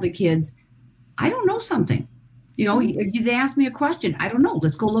to tell the kids, I don't know something. They ask me a question. I don't know.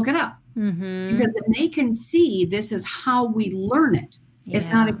 Let's go look it up. Mm-hmm. Because then they can see this is how we learn it. Yeah. It's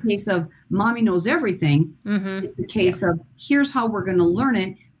not a case of mommy knows everything. Mm-hmm. It's a case of here's how we're going to learn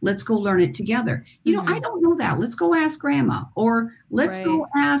it. Let's go learn it together. I don't know that. Let's go ask grandma, or let's go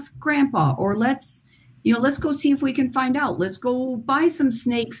ask grandpa, or let's go see if we can find out. Let's go buy some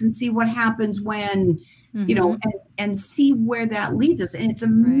snakes and see what happens when, and see where that leads us. And it's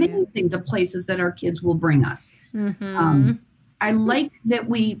amazing the places that our kids will bring us. Mm-hmm. I like that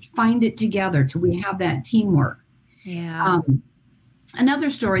we find it together till we have that teamwork. Yeah.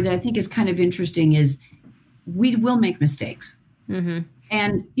 Another story that I think is kind of interesting is we will make mistakes. Mm-hmm.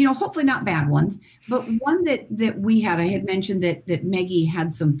 And, hopefully not bad ones, but one that we had, I had mentioned that Maggie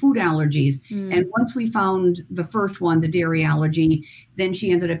had some food allergies. And once we found the first one, the dairy allergy, then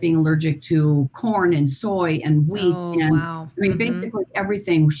she ended up being allergic to corn and soy and wheat. Wow. I mean, basically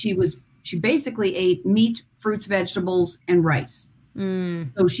everything. She basically ate meat, fruits, vegetables, and rice.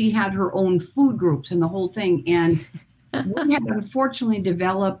 So she had her own food groups and the whole thing. And we had unfortunately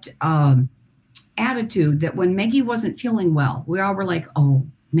developed attitude that when Maggie wasn't feeling well, we all were like, oh,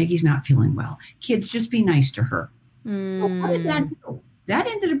 Maggie's not feeling well. Kids, just be nice to her. So what did that do? That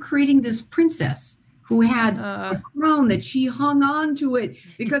ended up creating this princess who had a crown that she hung on to it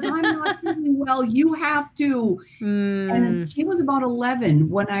because I'm not feeling well. You have to. And she was about 11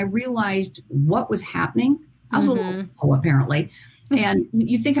 when I realized what was happening. I was a little slow, apparently. And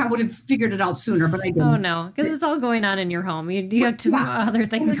you think I would have figured it out sooner, but I didn't. Oh, no, because it's all going on in your home. You have two other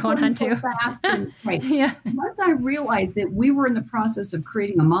things going on, too. Right. Yeah. Once I realized that we were in the process of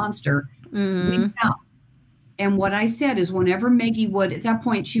creating a monster, we stopped. And what I said is whenever Maggie would, at that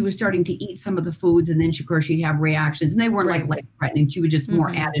point, she was starting to eat some of the foods, and then, of course, she'd have reactions. And they weren't like life-threatening. She was just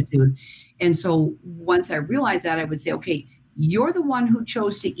more attitude. And so once I realized that, I would say, okay, you're the one who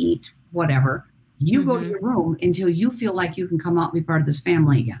chose to eat whatever. You go to your room until you feel like you can come out and be part of this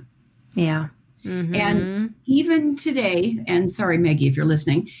family again. Yeah. Mm-hmm. And even today, and sorry, Maggie, if you're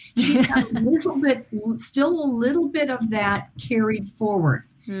listening, she's got still a little bit of that carried forward.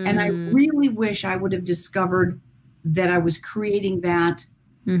 And I really wish I would have discovered that I was creating that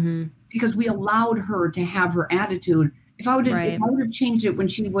because we allowed her to have her attitude. If I would have changed it when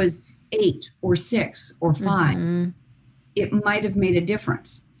she was 8 or 6 or 5, it might have made a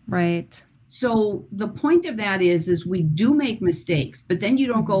difference. Right. So the point of that is we do make mistakes, but then you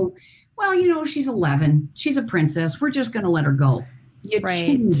don't go, well, she's 11. She's a princess. We're just going to let her go. You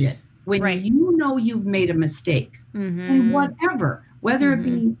change it when you've made a mistake. And whatever, whether it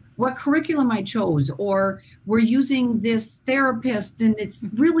be what curriculum I chose or we're using this therapist and it's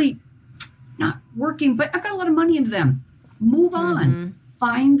really not working, but I've got a lot of money into them. Move on.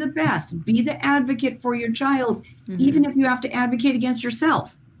 Find the best. Be the advocate for your child, even if you have to advocate against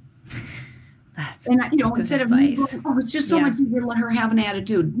yourself. That's instead advice. Of it's just so much easier to let her have an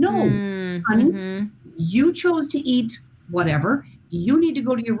attitude. No, honey, you chose to eat whatever. You need to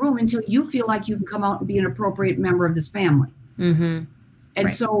go to your room until you feel like you can come out and be an appropriate member of this family. And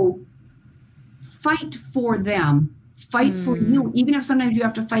so fight for them, fight for you, even if sometimes you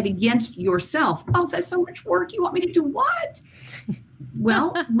have to fight against yourself. Oh, that's so much work. You want me to do what?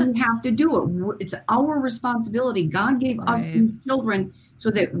 Well, we have to do it. It's our responsibility. God gave us these children so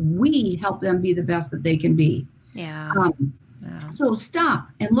that we help them be the best that they can be. Yeah. So stop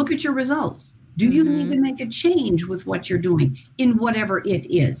and look at your results. Do you need to make a change with what you're doing in whatever it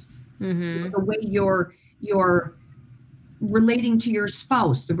is? The way you're relating to your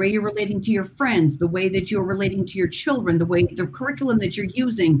spouse, the way you're relating to your friends, the way that you're relating to your children, the curriculum that you're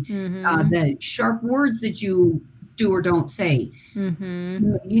using, the sharp words that you do or don't say.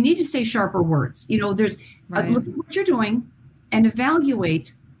 You need to say sharper words. There's look at what you're doing and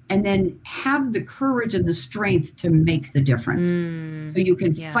evaluate, and then have the courage and the strength to make the difference. So you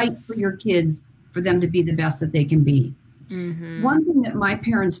can fight for your kids, for them to be the best that they can be. One thing that my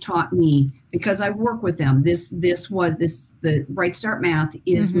parents taught me, because I work with them, the Bright Start Math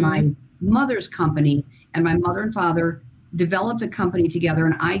is my mother's company, and my mother and father developed a company together,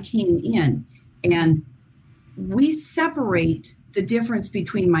 and I came in, and we separate the difference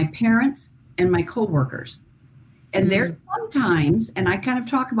between my parents and my coworkers. And there's sometimes, and I kind of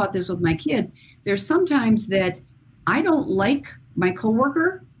talk about this with my kids, there's sometimes that I don't like my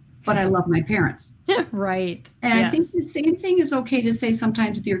coworker, but I love my parents. Right. And I think the same thing is okay to say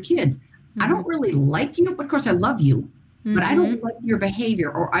sometimes with your kids. I don't really like you, but of course I love you, but I don't like your behavior,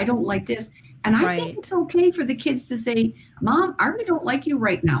 or I don't like this. And I think it's okay for the kids to say, Mom, I really don't like you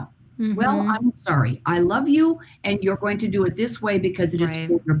right now. Well, I'm sorry. I love you, and you're going to do it this way because it is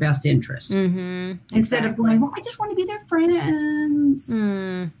for your best interest. Instead of going, well, I just want to be their friends.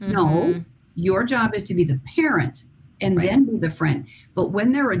 No, your job is to be the parent and then be the friend. But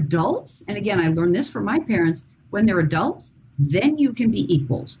when they're adults, and again, I learned this from my parents, when they're adults, then you can be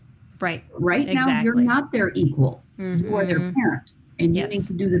equals. Right now, you're not their equal. You are their parent, and you need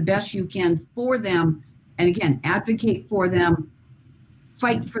to do the best you can for them. And again, advocate for them,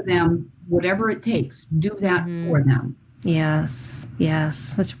 fight for them, whatever it takes. Do that for them. Yes.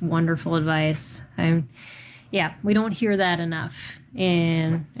 Such wonderful advice. We don't hear that enough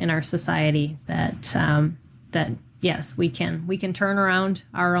in our society. That yes, we can turn around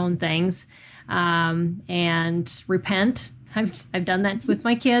our own things and repent. I've done that with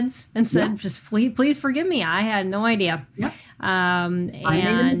my kids and said, just please forgive me. I had no idea. I made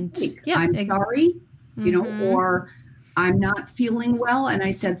a mistake. I'm sorry, or I'm not feeling well and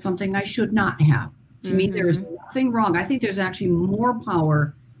I said something I should not have. To me, there is nothing wrong. I think there's actually more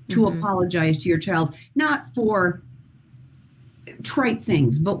power to apologize to your child, not for trite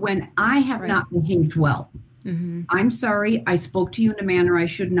things, but when I have not behaved well. I'm sorry, I spoke to you in a manner I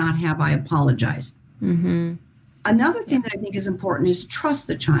should not have. I apologize. Another thing that I think is important is trust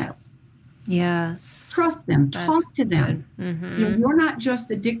the child. Yes. Trust them. Talk to them. You're not just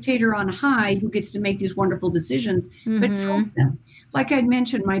the dictator on high who gets to make these wonderful decisions, but trust them. Like I'd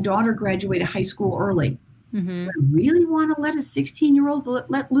mentioned, my daughter graduated high school early. I really want to let a 16-year-old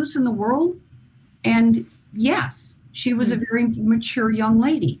let loose in the world? And yes, she was a very mature young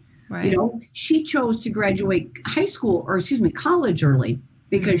lady. She chose to graduate college early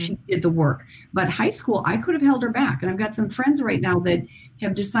because she did the work. But high school, I could have held her back. And I've got some friends right now that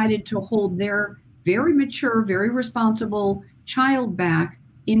have decided to hold their very mature, very responsible child back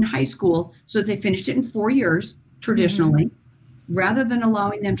in high school so that they finished it in 4 years, traditionally, rather than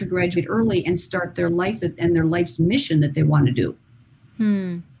allowing them to graduate early and start their life and their life's mission that they want to do.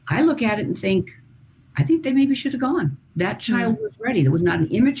 I look at it and think, I think they maybe should have gone. That child was ready. It was not an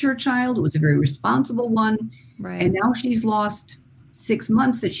immature child. It was a very responsible one. And now she's lost 6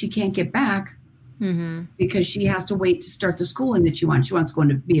 months that she can't get back because she has to wait to start the schooling that she wants. She wants going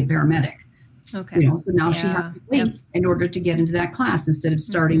to be a paramedic. So now she has to wait in order to get into that class instead of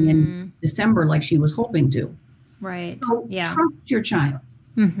starting in December like she was hoping to. So trust your child.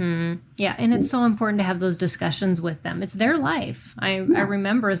 Yeah, and it's so important to have those discussions with them. It's their life. I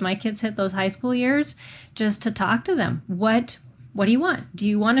remember as my kids hit those high school years, just to talk to them. What do you want? Do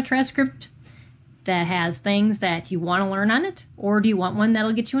you want a transcript that has things that you want to learn on it, or do you want one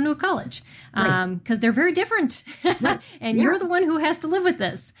that'll get you into a college? Because they're very different, and you're the one who has to live with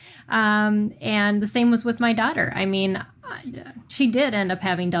this. And the same with my daughter. I mean, she did end up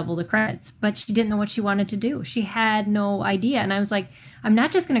having double the credits, but she didn't know what she wanted to do. She had no idea. And I was like, I'm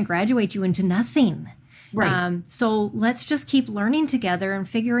not just going to graduate you into nothing. So let's just keep learning together and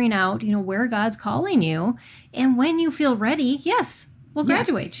figuring out, where God's calling you. And when you feel ready, yes, we'll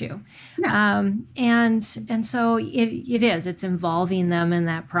graduate you. And so it's involving them in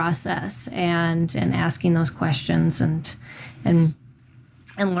that process and asking those questions and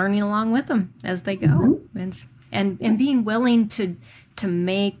learning along with them as they go. And being willing to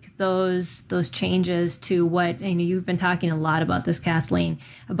make those changes to what, you've been talking a lot about this, Kathleen,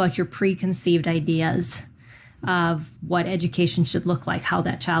 about your preconceived ideas of what education should look like, how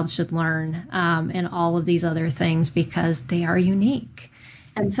that child should learn, and all of these other things, because they are unique.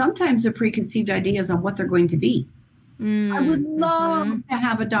 And sometimes the preconceived ideas on what they're going to be. I would love to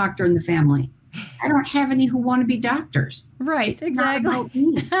have a doctor in the family. I don't have any who want to be doctors. Right, It's exactly. not about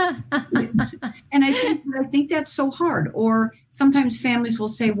me. And I think that's so hard. Or sometimes families will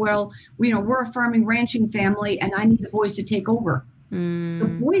say, well, we're a farming ranching family and I need the boys to take over.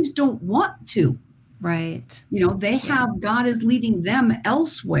 The boys don't want to. Right. They have, God is leading them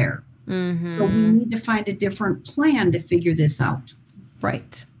elsewhere. So we need to find a different plan to figure this out.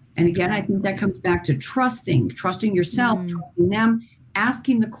 Right. And again, I think that comes back to trusting yourself, trusting them,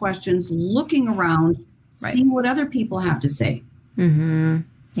 asking the questions, looking around, seeing what other people have to say.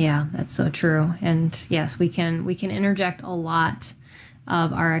 Yeah, that's so true. And yes, we can interject a lot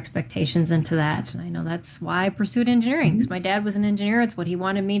of our expectations into that. And I know that's why I pursued engineering, because my dad was an engineer. It's what he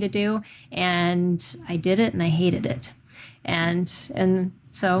wanted me to do. And I did it and I hated it. And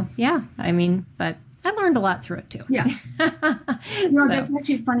so, yeah, but I learned a lot through it too. Yeah. That's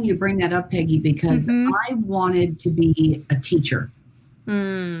actually funny you bring that up, Peggy, because I wanted to be a teacher.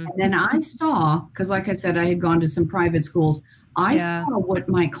 And then I saw, because like I said, I had gone to some private schools. I saw what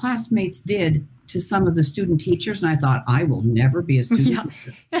my classmates did to some of the student teachers. And I thought, I will never be a student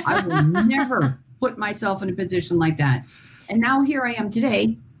teacher. I will never put myself in a position like that. And now here I am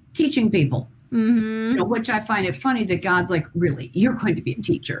today teaching people. Which I find it funny that God's like, really, you're going to be a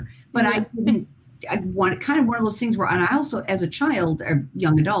teacher. But I want kind of one of those things where, and I also, as a child or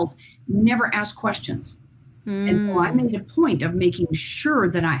young adult, never asked questions. And so I made a point of making sure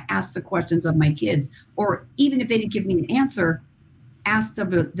that I asked the questions of my kids, or even if they didn't give me an answer, asked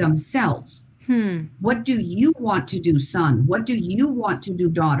of themselves. What do you want to do, son? What do you want to do,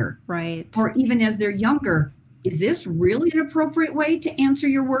 daughter? Right. Or even as they're younger, is this really an appropriate way to answer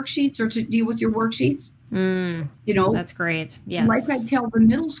your worksheets or to deal with your worksheets? That's great. Yes. Like I tell the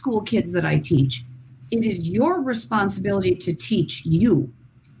middle school kids that I teach, it is your responsibility to teach you.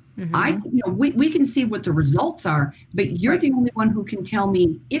 We can see what the results are, but you're the only one who can tell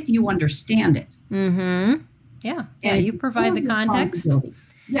me if you understand it. Yeah. And you provide the context.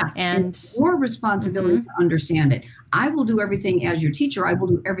 Yes. And it's your responsibility to understand it. I will do everything as your teacher. I will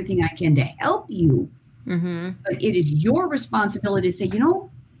do everything I can to help you. But it is your resresponsibility to say,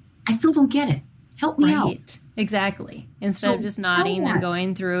 I still don't get it. Help me out. Exactly. Instead of just nodding and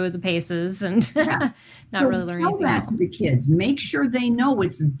going through the paces and not really learning anything. Tell that to the kids. Make sure they know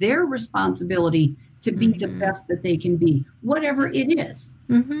it's their responsibility to be the best that they can be, whatever it is.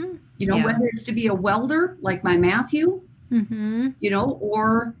 Whether it's to be a welder like my Matthew,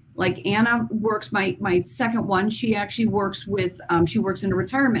 or like Anna works, my second one, she actually works with, she works in a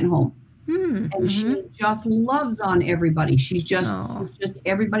retirement home. And she just loves on everybody. She's just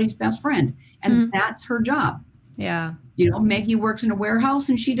everybody's best friend. And that's her job. Yeah. Maggie works in a warehouse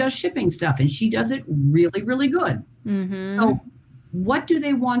and she does shipping stuff and she does it really, really good. So what do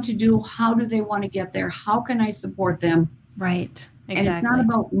they want to do? How do they want to get there? How can I support them? Right. Exactly. And it's not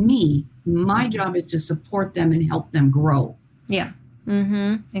about me. My job is to support them and help them grow. Yeah.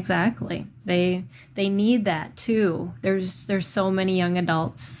 Exactly. They need that too. There's so many young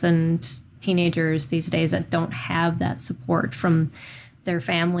adults and teenagers these days that don't have that support from their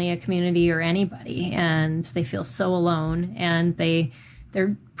family, a community, or anybody, and they feel so alone, and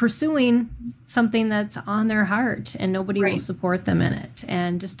they're pursuing something that's on their heart, and nobody will support them in it.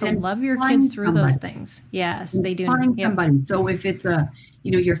 And just to love your kids through those things. Yes, they do. Find somebody. So if it's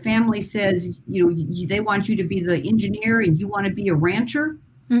your family says, they want you to be the engineer and you want to be a rancher,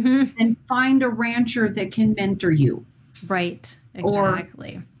 then find a rancher that can mentor you. Right.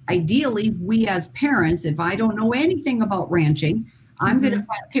 Exactly. Or ideally, we as parents, if I don't know anything about ranching, I'm going to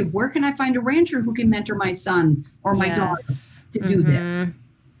find, okay, where can I find a rancher who can mentor my son or my daughter to do this?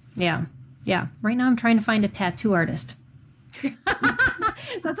 Yeah. Yeah. Right now I'm trying to find a tattoo artist.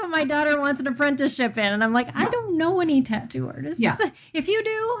 That's what my daughter wants an apprenticeship in. And I'm like, I don't know any tattoo artists. Yeah. If you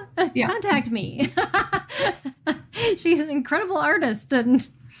do, contact me. She's an incredible artist. And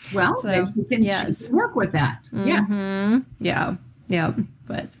well, so, you can work with that. Yeah. Yeah.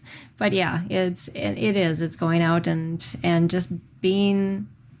 But yeah, it's going out and just being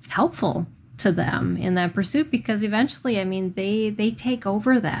helpful to them in that pursuit, because eventually, they take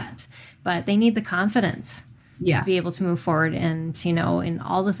over that, but they need the confidence to be able to move forward. And, in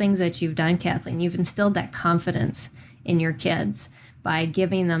all the things that you've done, Kathleen, you've instilled that confidence in your kids by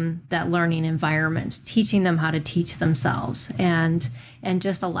giving them that learning environment, teaching them how to teach themselves, and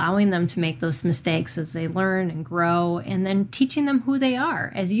just allowing them to make those mistakes as they learn and grow, and then teaching them who they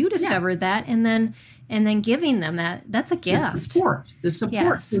are as you discovered that, and then giving them that's a gift. The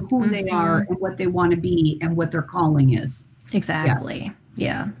support to who they are and what they want to be and what their calling is. Exactly.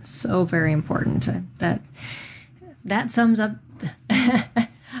 Yeah. So very important. That sums up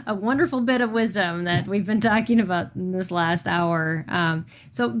a wonderful bit of wisdom that we've been talking about in this last hour.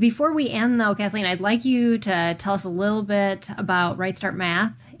 So before we end, though, Kathleen, I'd like you to tell us a little bit about Right Start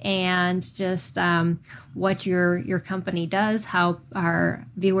Math and just what your company does, how our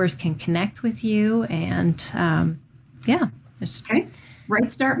viewers can connect with you, and Okay.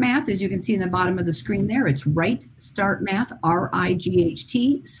 Right Start Math, as you can see in the bottom of the screen there, it's Right Start Math,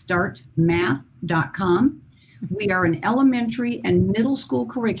 RIGHT, startmath.com. We are an elementary and middle school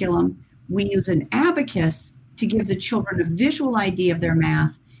curriculum. We use an abacus to give the children a visual idea of their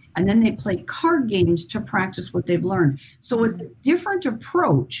math, and then they play card games to practice what they've learned. So it's a different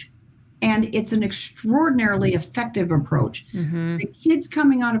approach, and it's an extraordinarily effective approach. The kids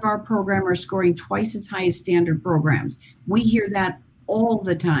coming out of our program are scoring twice as high as standard programs. We hear that all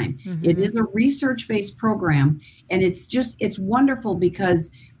the time. It is a research-based program, and it's wonderful because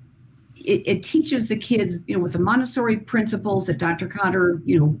it teaches the kids, with the Montessori principles that Dr. Cotter,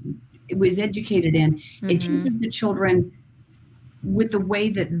 was educated in. It teaches the children with the way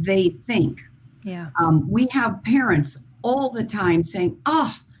that they think. Yeah. We have parents all the time saying,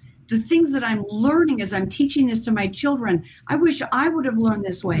 the things that I'm learning as I'm teaching this to my children, I wish I would have learned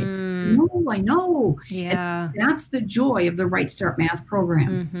this way. No, I know. Yeah. And that's the joy of the Right Start Math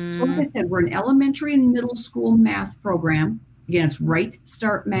program. So like I said, we're an elementary and middle school math program. Again, it's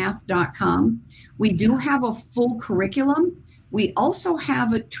rightstartmath.com. We do have a full curriculum. We also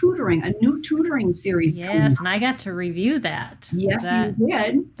have a new tutoring series. Yes, and I got to review that. Yes, you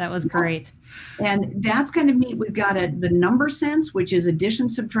did. That was great. And that's kind of neat. We've got the number sense, which is addition,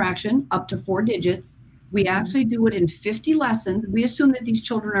 subtraction, up to 4 digits. We actually do it in 50 lessons. We assume that these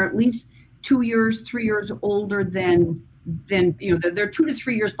children are at least 2 years, 3 years older than they're 2 to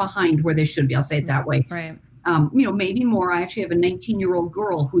 3 years behind where they should be. I'll say it that way. Right. Maybe more. I actually have a 19-year-old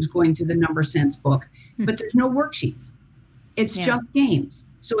girl who's going through the number sense book, but there's no worksheets. It's just games.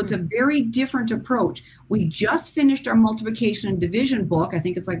 So it's a very different approach. We just finished our multiplication and division book. I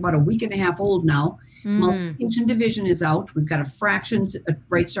think it's like about a week and a half old now. Multiplication division is out. We've got a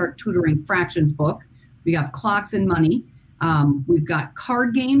Right Start tutoring fractions book. We have clocks and money. We've got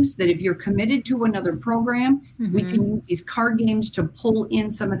card games that if you're committed to another program, we can use these card games to pull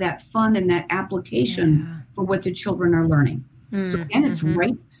in some of that fun and that application for what the children are learning. So again, it's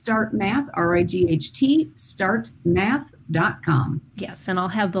Right Start Math, RIGHT, startmath.com. Yes, and I'll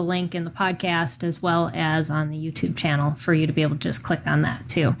have the link in the podcast as well as on the YouTube channel for you to be able to just click on that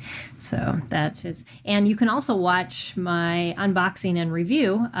too. So that is, and you can also watch my unboxing and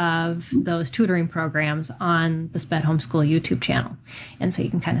review of those tutoring programs on the SPED Homeschool YouTube channel, and so you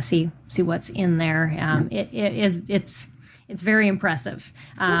can kind of see what's in there. It's very impressive.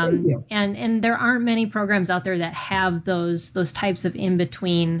 And there aren't many programs out there that have those types of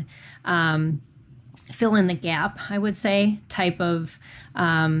in-between fill in the gap, I would say, type of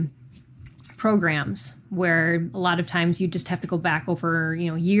programs where a lot of times you just have to go back over,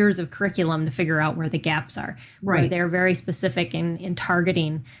 years of curriculum to figure out where the gaps are. Right. They're very specific in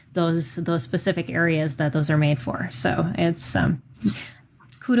targeting those specific areas that those are made for. So it's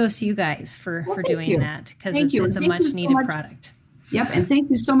kudos to you guys for doing that, because it's a much needed product. Yep, and thank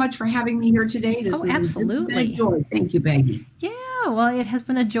you so much for having me here today. This absolutely. Been a joy. Thank you, Baggy. Yeah, well, it has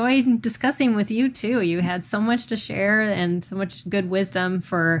been a joy discussing with you too. You had so much to share and so much good wisdom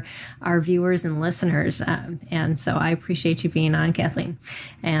for our viewers and listeners, and so I appreciate you being on, Kathleen.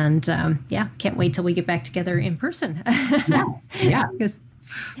 And can't wait till we get back together in person. Yeah.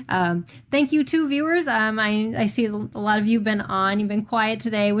 Thank you too, viewers. I see a lot of you have been on. You've been quiet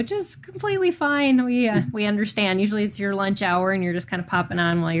today, which is completely fine. We understand. Usually it's your lunch hour and you're just kind of popping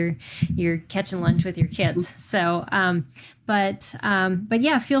on while you're catching lunch with your kids. So, but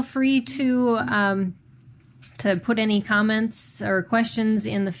yeah, feel free to put any comments or questions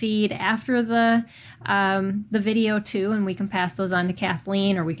in the feed after the video too, and we can pass those on to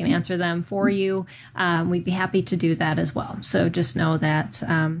Kathleen, or we can answer them for you. We'd be happy to do that as well. So just know that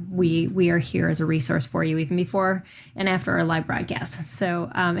we are here as a resource for you, even before and after our live broadcast. So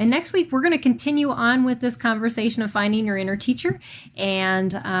and next week we're going to continue on with this conversation of finding your inner teacher,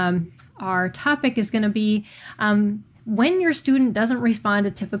 and our topic is going to be when your student doesn't respond to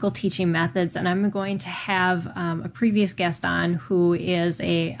typical teaching methods. And I'm going to have a previous guest on who is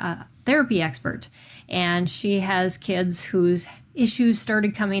a therapy expert, and she has kids whose issues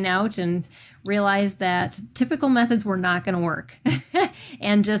started coming out and realized that typical methods were not going to work,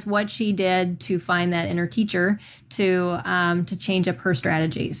 and just what she did to find that inner teacher to change up her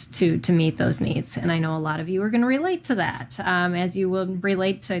strategies to meet those needs. And I know a lot of you are going to relate to that, as you will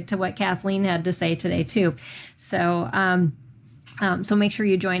relate to what Kathleen had to say today too. So So make sure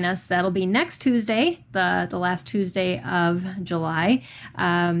you join us. That'll be next Tuesday, the last Tuesday of July,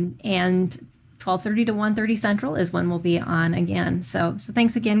 and 12:30 to 1:30 Central is when we'll be on again. So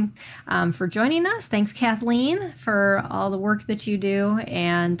thanks again for joining us. Thanks, Kathleen, for all the work that you do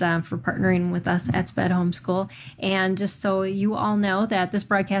and for partnering with us at SPED Homeschool. And just so you all know that this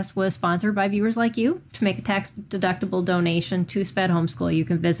broadcast was sponsored by viewers like you. To make a tax-deductible donation to SPED Homeschool, you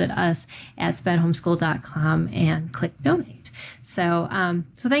can visit us at spedhomeschool.com and click donate. So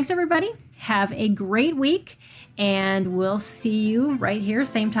thanks, everybody. Have a great week. And we'll see you right here,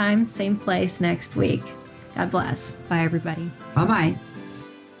 same time, same place next week. God bless. Bye, everybody. Bye-bye.